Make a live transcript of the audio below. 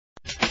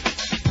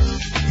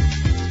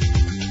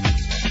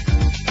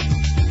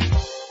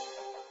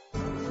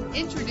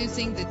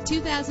Introducing the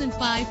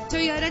 2005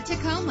 Toyota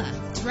Tacoma.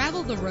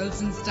 Travel the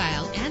roads in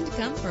style and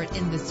comfort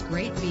in this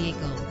great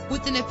vehicle.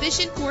 With an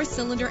efficient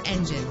 4-cylinder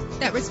engine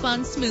that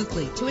responds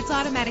smoothly to its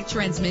automatic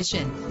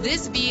transmission.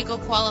 This vehicle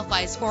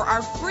qualifies for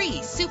our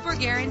free Super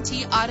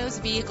Guarantee Autos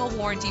Vehicle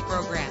Warranty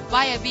Program.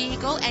 Buy a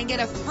vehicle and get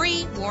a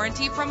free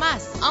warranty from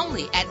us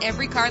only at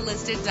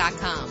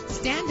everycarlisted.com.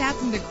 Stand out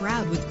from the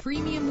crowd with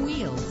premium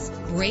wheels.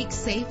 Brake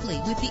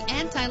safely with the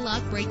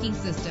anti-lock braking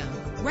system.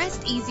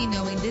 Rest easy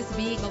knowing this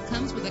vehicle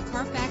comes with a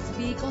Carfax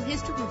Vehicle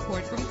History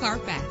Report from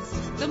Carfax,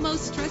 the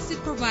most trusted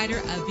provider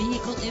of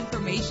vehicle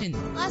information.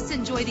 Plus,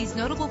 enjoy these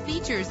notable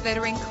features that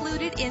are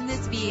included in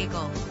this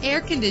vehicle: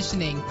 air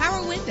conditioning,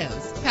 power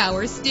windows,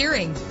 power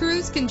steering,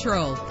 cruise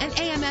control, an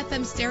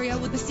AM/FM stereo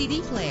with a CD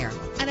player,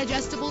 an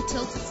adjustable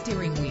tilted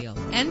steering wheel.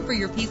 And for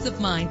your peace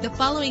of mind, the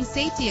following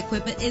safety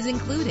equipment is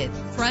included: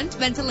 front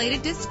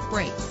ventilated disc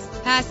brakes,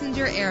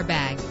 passenger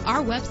airbag.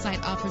 Our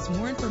website offers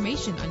more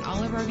information on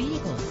all of our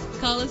vehicles.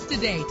 Call us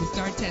today to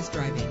start test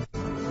driving.